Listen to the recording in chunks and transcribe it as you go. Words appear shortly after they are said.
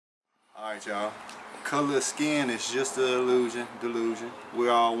Alright, y'all. Color of skin is just an illusion, delusion. We're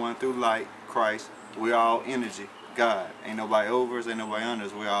all one through light, Christ. We're all energy, God. Ain't nobody over us, ain't nobody under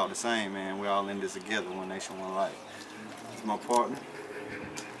us. We're all the same, man. We're all in this together, one nation, one life. It's my partner,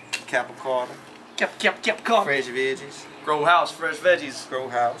 Kappa Carter. Kappa. Fresh veggies. Grow house, fresh veggies. Grow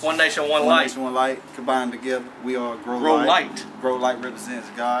house. One nation, one light. One nation, one light. Combined together, we are Grow Light. Grow Light represents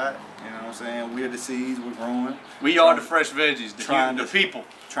God. You know what I'm saying? We're the seeds, we're growing. We are the fresh veggies, the people.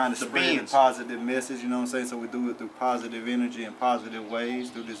 Trying to spread a positive message, you know what I'm saying? So we do it through positive energy and positive ways,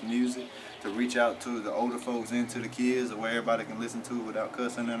 through this music, to reach out to the older folks and to the kids, or where everybody can listen to it without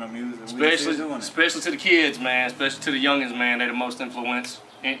cussing in our music. Especially to the kids, man. Especially to the youngins, man. They're the most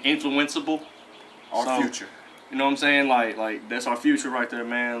influenceable. Our future. You know what I'm saying? Like that's our future right there,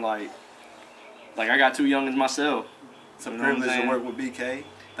 man. Like I got two youngins myself. It's a privilege to work with BK.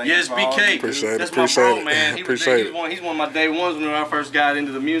 Yes, BK. That's my bro, man. He's one of my day ones when I first got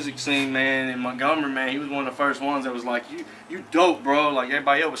into the music scene, man. In Montgomery, man, he was one of the first ones that was like, you dope, bro. Like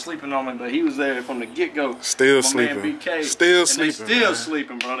everybody else was sleeping on me, but he was there from the get-go. Still sleeping. Man, BK. Still sleeping. They still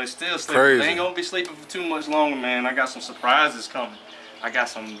sleeping, bro. They still sleeping. Crazy. They ain't gonna be sleeping for too much longer, man. I got some surprises coming. I got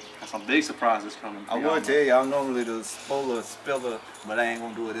some big surprises coming. I want to tell y'all, normally the spoiler, spiller, but I ain't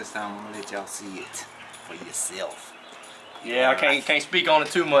gonna do it this time. I'm gonna let y'all see it for yourself. Yeah, I can't speak on it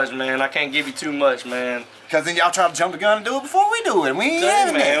too much, man. I can't give you too much, man. Cause then y'all try to jump the gun and do it before we do it. We ain't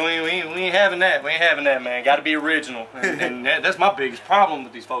having that. We ain't having that. We ain't having that, man. Got to be original, and that's my biggest problem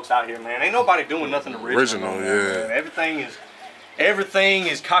with these folks out here, man. Ain't nobody doing nothing original. Yeah. Man. Everything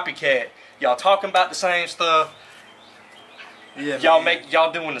is copycat. Y'all talking about the same stuff. Yeah,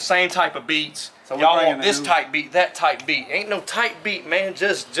 y'all doing the same type of beats. So y'all want this type beat, that type beat. Ain't no type beat, man.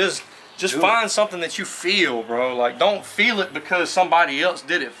 Just find something that you feel, bro. Like, don't feel it because somebody else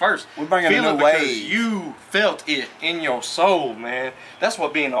did it first. We're bringing feel a new it because wave. you felt it in your soul, man. That's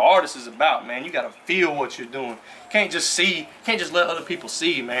what being an artist is about, man. You gotta feel what you're doing. Can't just let other people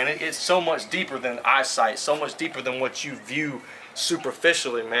see, man. It's so much deeper than eyesight, so much deeper than what you view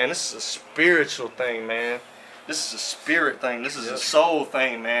superficially, man. This is a spiritual thing, man. This is a spirit thing. This is a soul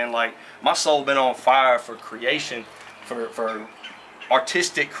thing, man. Like, my soul been on fire for creation, for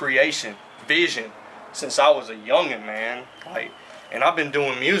artistic creation, vision, since I was a youngin', man. Like, and I've been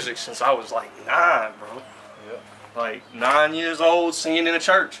doing music since I was like 9, bro. Yep. Like 9 years old, singing in a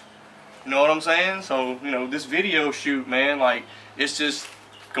church. You know what I'm saying? So, you know, this video shoot, man, like, it's just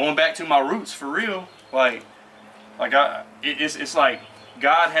going back to my roots for real. It's like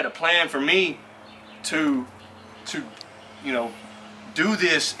God had a plan for me to you know, do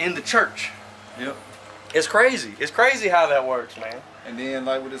this in the church. Yep. It's crazy. It's crazy how that works, man. And then,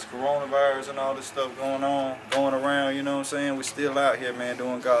 like, with this coronavirus and all this stuff going around, you know what I'm saying? We're still out here, man,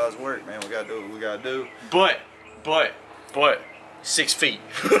 doing God's work, man. We gotta do what we gotta do. But 6 feet.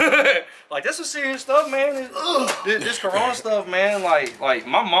 Like, that's some serious stuff, man. This corona stuff, man. Like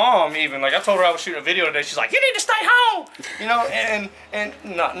my mom even, like, I told her I was shooting a video today. She's like, you need to stay home, you know. And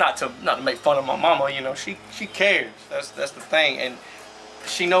not to make fun of my mama, you know. She cares. That's the thing, and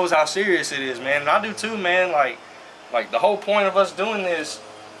she knows how serious it is, man. And I do too, man. Like the whole point of us doing this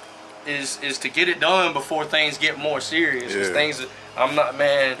is to get it done before things get more serious. Yeah. Things I'm not,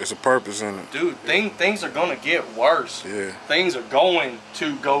 man. It's a purpose in it. Dude, things are gonna get worse. Yeah. Things are going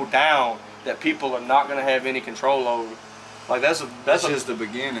to go down that people are not gonna have any control over. Like that's just the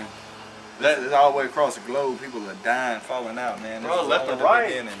beginning. That's all the way across the globe. People are dying, falling out, man. Bro, left and the right.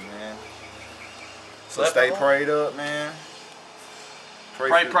 beginning, man. So stay prayed up, man. Pray,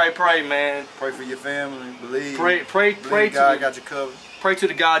 man. Pray for your family. Believe. Pray God got you covered. Pray to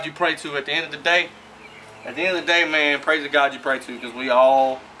the God you pray to. At the end of the day, man, pray to the God you pray to, because we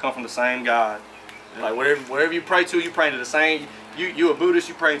all come from the same God. Yeah. Like whatever you pray to, you pray to the same. You a Buddhist,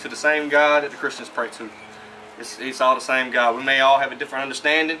 you pray to the same God that the Christians pray to. It's all the same God. We may all have a different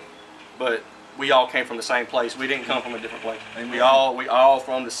understanding, but we all came from the same place. We didn't come from a different place. Amen. We all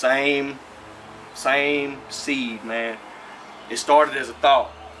from the same seed, man. It started as a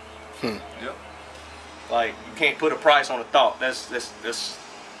thought. Yep. Like, you can't put a price on a thought. That's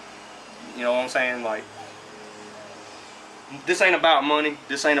you know what I'm saying? Like, this ain't about money.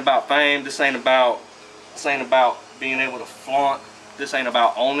 This ain't about fame. This ain't about being able to flaunt. This ain't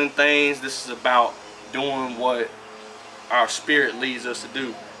about owning things. This is about doing what our spirit leads us to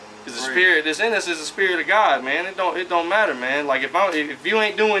do. Because the spirit that's in us is the spirit of God, man. It don't matter, man. Like, if you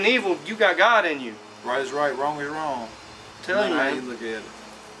ain't doing evil, you got God in you. Right is right, wrong is wrong. Tell you, man. How you look at it.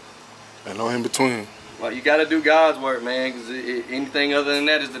 And no in between. Like, you gotta do God's work, man, because anything other than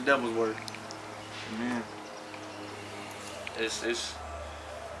that is the devil's work. Amen.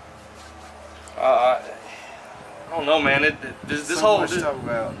 I don't know, man. This So whole much to talk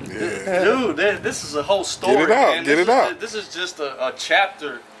about. Yeah. dude, this is a whole story. Get it out, man. get it out. This is just a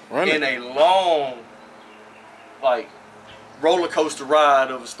chapter Run in it. a long, like, roller coaster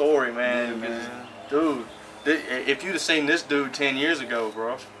ride of a story, man. Yeah, man. Dude, if you'd have seen this dude 10 years ago,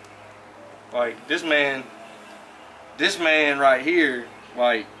 bro, like this man right here,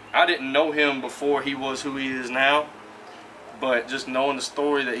 like I didn't know him before he was who he is now, but just knowing the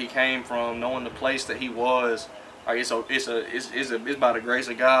story that he came from, knowing the place that he was, like it's by the grace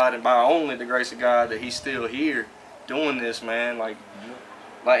of God and by only the grace of God that he's still here doing this, man. Like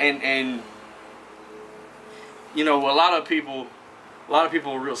and you know, a lot of people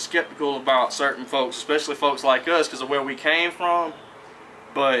are real skeptical about certain folks, especially folks like us, because of where we came from.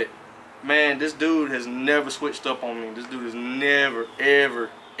 But man, this dude has never switched up on me. This dude has never, ever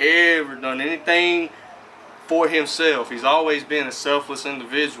done anything for himself. He's always been a selfless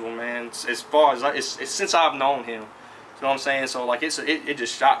individual, man. As far as it's since I've known him. You know what I'm saying? So like it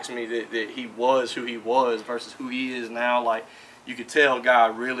just shocks me that he was who he was versus who he is now. Like you could tell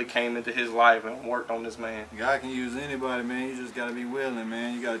God really came into his life and worked on this man. God can use anybody, man. You just gotta be willing,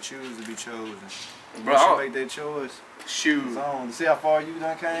 man. You gotta choose to be chosen. Bro, Once you make that choice, shoot, it's on. See how far you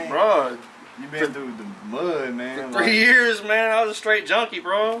done came? bro. You been through the mud, man. For 3 years, man, I was a straight junkie,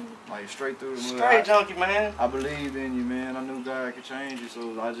 bro. Like straight through the mud. Straight junkie, man. I believed in you, man. I knew God could change you,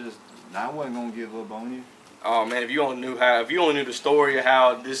 so I wasn't gonna give up on you. Oh man, if you only knew the story of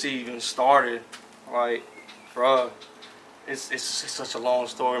how this even started, like, bro, it's such a long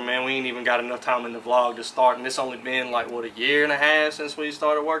story, man. We ain't even got enough time in the vlog to start, and it's only been like what, 1.5 years since we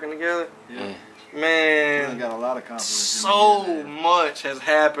started working together. Yeah. Man, We got a lot of confidence. so much has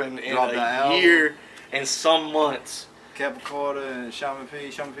happened in Dropped the a album. year and some months. Kappa Carter and Shaman P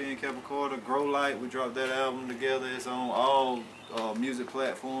and Kappa Carter, Grow Light. We dropped that album together. It's on all music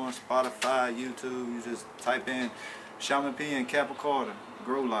platforms, Spotify, YouTube. You just type in Shaman P and Kappa Carter,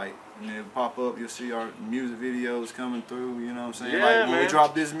 Grow Light, and it'll pop up. You'll see our music videos coming through. You know what I'm saying? Yeah, like when man. we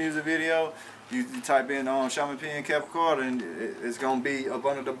drop this music video, you type in Shaman P and Kappa Carter, and it's gonna be up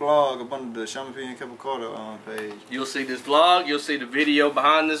under the blog, up under the Shaman P and Kappa Carter page. You'll see this vlog. You'll see the video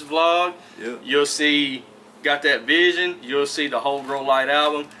behind this vlog. Yep. You'll see Got That Vision. You'll see the whole Grow Light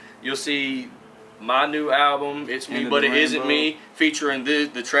album. You'll see my new album, It's Me End of But the It Isn't Rainbow. Me, featuring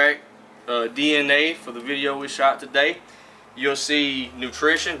the track DNA for the video we shot today. You'll see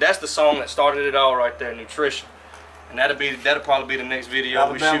Nutrition. That's the song that started it all right there, Nutrition. And that'll probably be the next video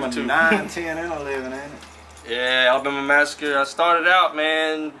Alabama we shoot too. 9, 10, and 11, ain't it? Yeah, Alabama Massacre. I started out,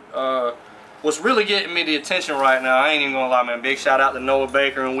 man. What's really getting me the attention right now, I ain't even gonna lie, man. Big shout out to Noah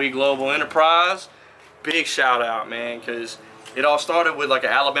Baker and We Global Enterprise. Big shout out, man, because it all started with like an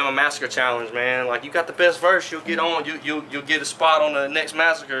Alabama Massacre challenge, man. Like, you got the best verse, you'll get on, you'll get a spot on the next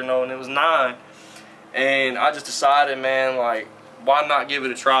massacre, you know, and it was 9. And I just decided, man, like, why not give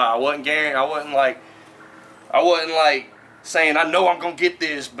it a try? I wasn't like saying I know I'm gonna get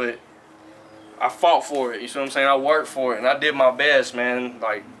this, but I fought for it. You see what I'm saying? I worked for it and I did my best, man.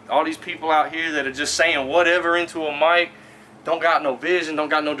 Like, all these people out here that are just saying whatever into a mic, don't got no vision, don't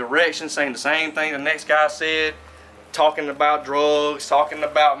got no direction, saying the same thing the next guy said, talking about drugs, talking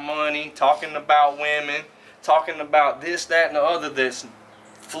about money, talking about women, talking about this, that, and the other that's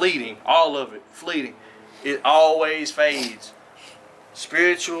fleeting. All of it fleeting. It always fades.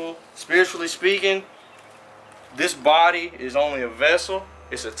 Spiritually speaking, this body is only a vessel.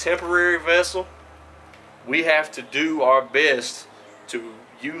 It's a temporary vessel. We have to do our best to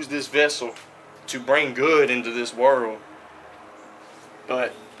use this vessel to bring good into this world.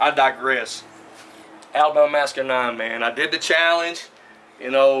 But I digress. Alabama Massacre 9, man. I did the challenge.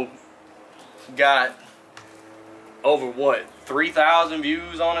 You know, got over what, 3,000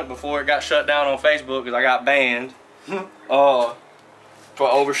 views on it before it got shut down on Facebook because I got banned for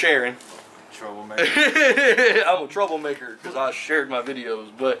oversharing. Troublemaker. I'm a troublemaker because I shared my videos,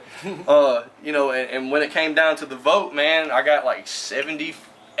 but you know, and when it came down to the vote, man, I got like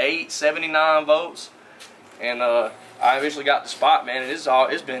 78, 79 votes, and I eventually got the spot, man. And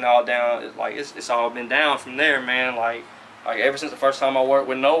it's been all down. It's all been down from there, man. Like ever since the first time I worked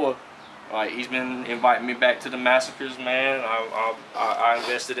with Noah, like he's been inviting me back to the massacres, man. I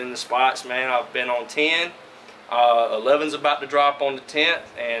invested in the spots, man. I've been on 10. 11's about to drop on the 10th,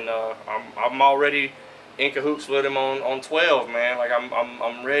 and I'm already in cahoots with him on 12, man. Like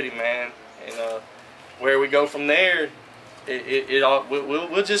I'm ready, man. And where we go from there,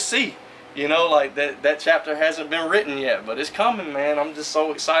 we'll just see. You know, like that chapter hasn't been written yet, but it's coming, man. I'm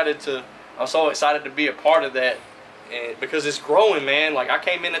so excited to be a part of that, and because it's growing, man. Like I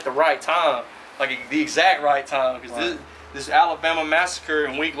came in at the right time, like the exact right time, because this Alabama Massacre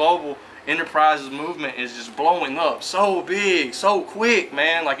and We Global Enterprises movement is just blowing up so big, so quick,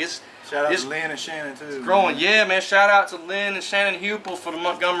 man. Like Shout out to Lynn and Shannon too. It's growing, yeah, man. Shout out to Lynn and Shannon Hupel for the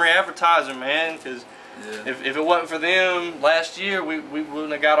Montgomery Advertiser, man. Because if it wasn't for them last year, we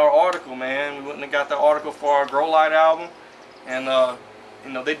wouldn't have got our article, man. We wouldn't have got the article for our Grow Light album. And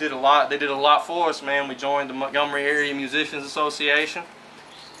you know, they did a lot. They did a lot for us, man. We joined the Montgomery Area Musicians Association.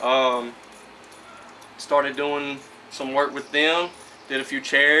 Started doing some work with them. Did a few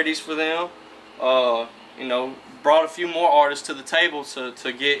charities for them. You know, brought a few more artists to the table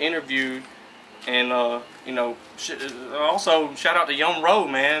to get interviewed, and you know, also shout out to Young Road,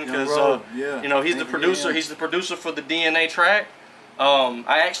 man, because you know, he's the producer. He's the producer for the DNA track.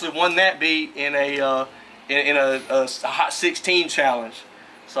 I actually won that beat in a Hot 16 challenge.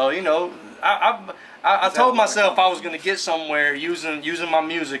 So you know, I told myself I was gonna get somewhere using my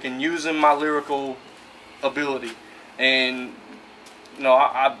music and using my lyrical ability, and you know,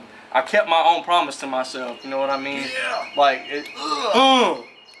 I kept my own promise to myself, you know what I mean? Yeah. Like,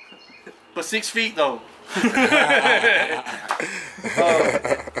 but 6 feet though.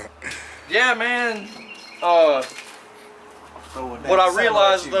 Yeah, man. What I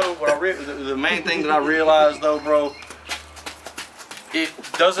realized though, the main thing that I realized though, bro,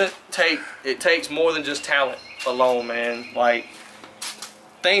 it takes more than just talent alone, man. Like,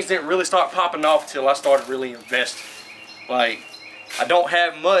 things didn't really start popping off till I started really investing. Like, I don't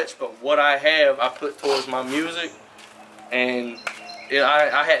have much, but what I have, I put towards my music, and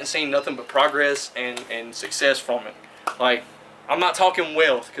I hadn't seen nothing but progress and success from it. Like, I'm not talking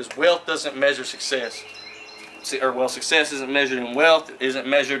wealth, because wealth doesn't measure success. Or, well, success isn't measured in wealth, it isn't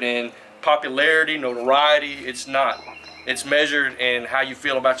measured in popularity, notoriety, it's not. It's measured in how you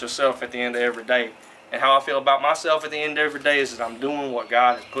feel about yourself at the end of every day. And how I feel about myself at the end of every day is that I'm doing what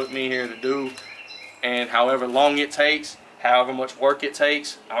God has put me here to do, and however long it takes, however much work it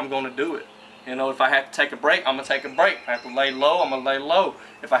takes, I'm going to do it. You know, if I have to take a break, I'm going to take a break. If I have to lay low, I'm going to lay low.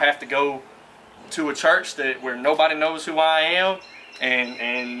 If I have to go to a church where nobody knows who I am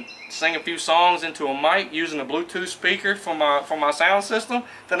and sing a few songs into a mic using a Bluetooth speaker for my sound system,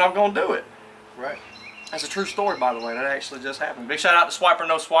 then I'm going to do it. Right. That's a true story, by the way. That actually just happened. Big shout out to Swiper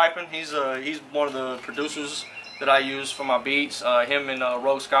No Swiping. He's one of the producers that I use for my beats. Him and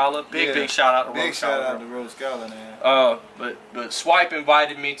Rogue Scholar. Big shout out to Rogue Scholar. Big shout out to Rogue Scholar, man. But Swipe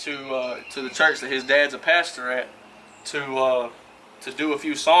invited me to the church that his dad's a pastor at to do a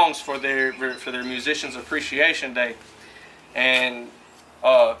few songs for their Musicians Appreciation Day. And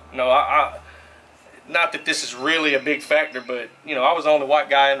no, not that this is really a big factor, but you know, I was the only white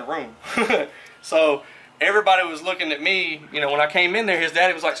guy in the room. So everybody was looking at me, you know, when I came in there, his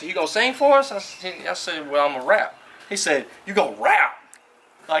daddy was like, "So you gonna sing for us?" I said, "Well, I'm gonna rap." He said, "You gonna rap?"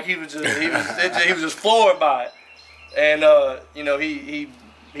 Like he was just floored by it. And you know, he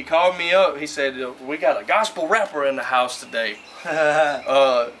called me up. He said, "We got a gospel rapper in the house today."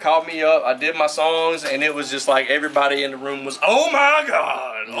 Called me up. I did my songs, and it was just like everybody in the room was, "Oh my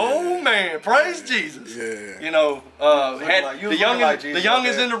God, oh man, praise Jesus!" Yeah. You know, the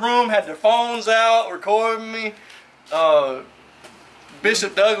youngest in the room had their phones out recording me.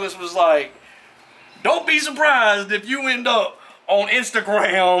 Bishop Douglas was like, "Don't be surprised if you end up on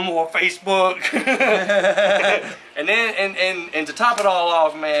Instagram or Facebook." And then and to top it all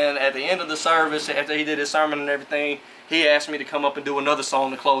off, man, at the end of the service, after he did his sermon and everything, he asked me to come up and do another song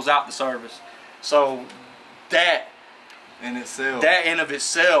to close out the service. So that in of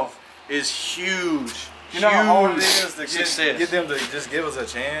itself is huge. You know how hard it is to get them to just give us a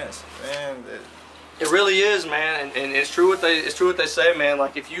chance, man. It really is, man, and it's true what they say, man.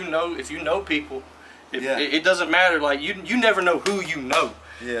 Like if you know people, it doesn't matter. Like you never know who you know.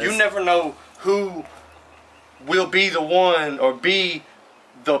 Yes. You never know who will be the one or be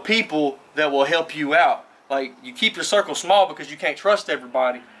the people that will help you out. Like, you keep your circle small because you can't trust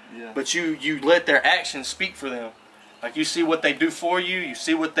everybody, but you let their actions speak for them. Like, you see what they do for you, you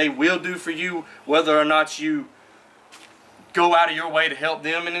see what they will do for you, whether or not you go out of your way to help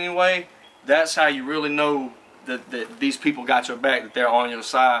them in any way. That's how you really know that these people got your back, that they're on your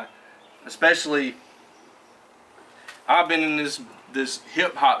side. Especially, I've been in this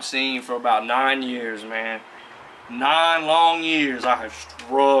hip-hop scene for about 9 years, man. 9 long years I have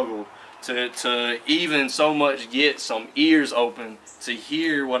struggled to even so much get some ears open to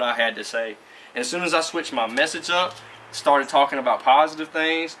hear what I had to say. And as soon as I switched my message up, started talking about positive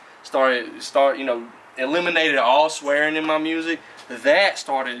things, you know, eliminated all swearing in my music, that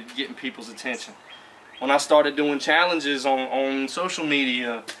started getting people's attention. When I started doing challenges on social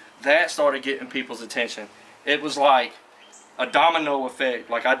media, that started getting people's attention. It was like a domino effect.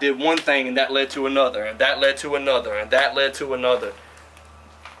 Like I did one thing and that led to another, and that led to another, and that led to another.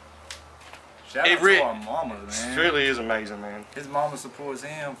 Shout out to our mamas, man. It really is amazing, man. His mama supports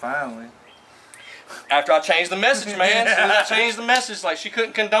him, finally. After I changed the message, man. As soon as I changed the message, like, she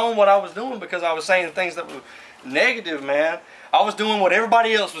couldn't condone what I was doing because I was saying things that were negative, man. I was doing what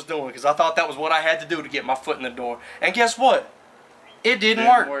everybody else was doing because I thought that was what I had to do to get my foot in the door. And guess what? It didn't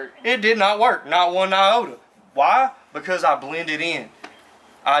work. It did not work. Not one iota. Why? Because I blended in.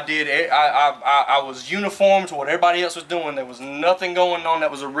 I was uniform to what everybody else was doing. There was nothing going on that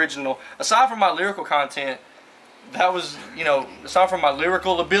was original. Aside from my lyrical content, that was, you know, aside from my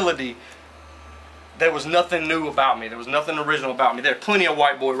lyrical ability, there was nothing new about me. There was nothing original about me. There are plenty of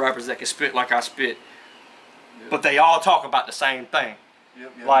white boy rappers that can spit like I spit, but they all talk about the same thing.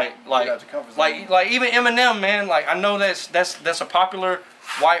 Like even Eminem, man. Like, I know that's a popular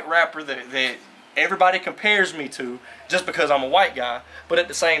white rapper that everybody compares me to just because I'm a white guy. But at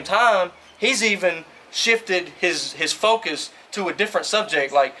the same time, he's even shifted his focus to a different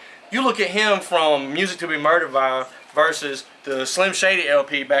subject. Like, you look at him from Music to Be Murdered By versus the Slim Shady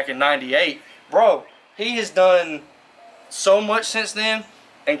LP back in '98, bro. He has done so much since then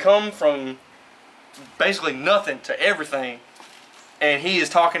and come from basically nothing to everything. And he is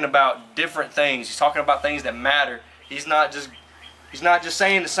talking about different things. He's talking about things that matter. He's not just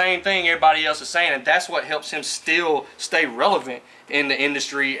saying the same thing everybody else is saying, and that's what helps him still stay relevant in the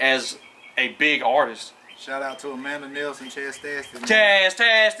industry as a big artist. Shout out to Amanda Nelson, Chastastic.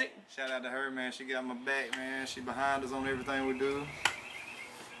 Chastastic. Shout out to her, man. She got my back, man. She behind us on everything we do,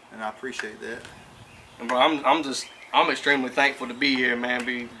 and I appreciate that. And bro, I'm extremely thankful to be here, man.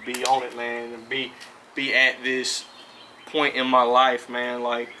 Be on it, man, and be at this point in my life, man.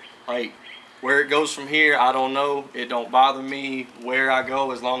 Like where it goes from here, I don't know. It don't bother me where I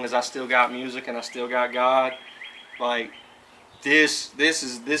go as long as I still got music and I still got God. Like, this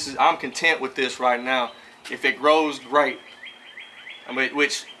is I'm content with this right now. If it grows, great. I mean,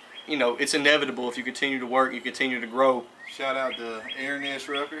 which, you know, it's inevitable. If you continue to work, you continue to grow. Shout out to Aaron S.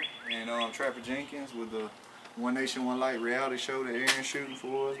 Rucker and Trapper Jenkins with the One Nation One Light reality show that Aaron's shooting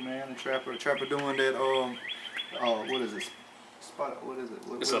for us, man. The Trapper doing that what is it? What is it?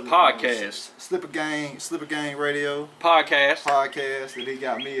 It's a podcast. Slipper Gang Radio. Podcast that he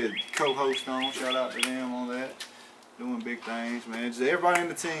got me a co-host on. Shout out to them on that. Doing big things, man. Just everybody in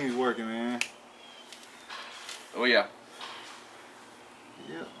the team is working, man. Oh yeah.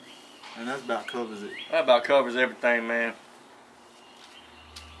 Yeah. And that about covers it. That about covers everything, man.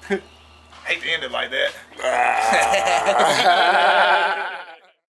 Hate to end it like that.